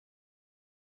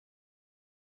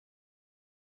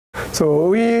So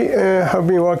we have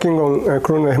been working on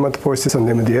clonal hematopoiesis and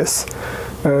MDS.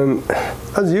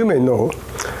 As you may know,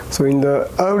 so in the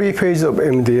early phase of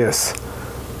MDS,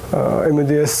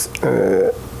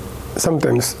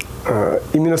 sometimes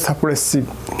immunosuppressive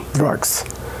drugs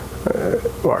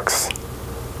works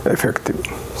effectively.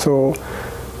 So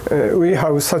we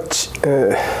have such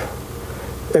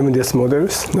MDS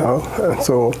models now.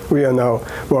 So we are now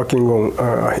working on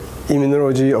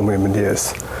immunology of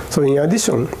MDS. So in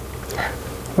addition,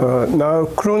 now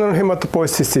clonal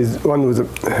hematopoiesis is one of the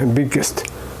biggest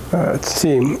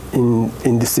theme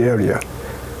in this area.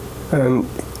 And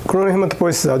clonal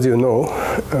hematopoiesis, as you know,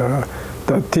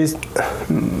 that is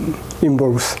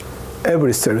involves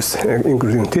every cells,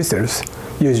 including T cells,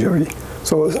 usually.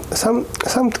 So some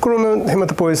clonal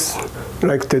hematopoiesis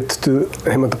related to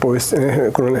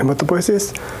clonal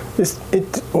hematopoiesis,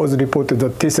 it was reported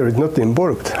that T cell is not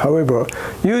involved. However,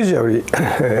 usually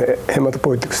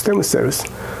hematopoietic stem cells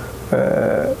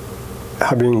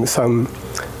having some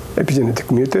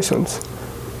epigenetic mutations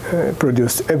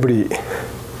produce every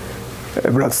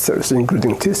blood cells,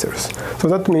 including T cells. So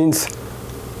that means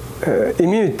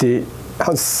immunity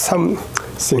has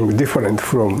something different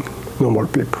from normal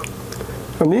people.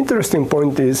 And the interesting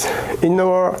point is, in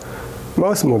our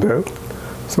mouse model,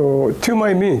 so tumor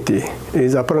immunity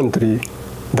is apparently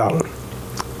down.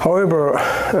 However,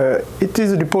 it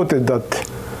is reported that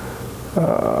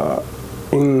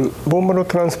in bone marrow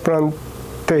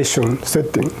transplantation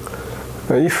setting,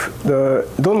 if the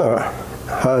donor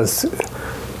has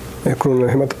a clonal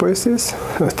hematopoiesis,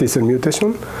 a T cell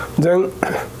mutation, then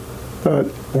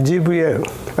GVL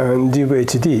and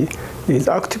GVHD is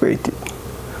activated.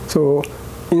 So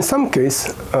in some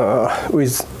case,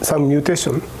 with some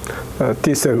mutation,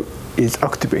 T cell is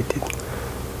activated.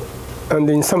 And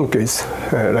in some case,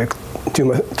 like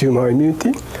tumor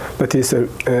immunity, the T cell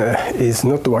is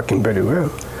not working very well.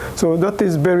 So that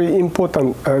is very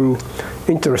important and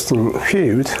interesting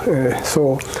field.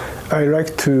 So I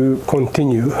like to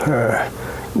continue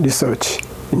research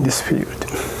in this field.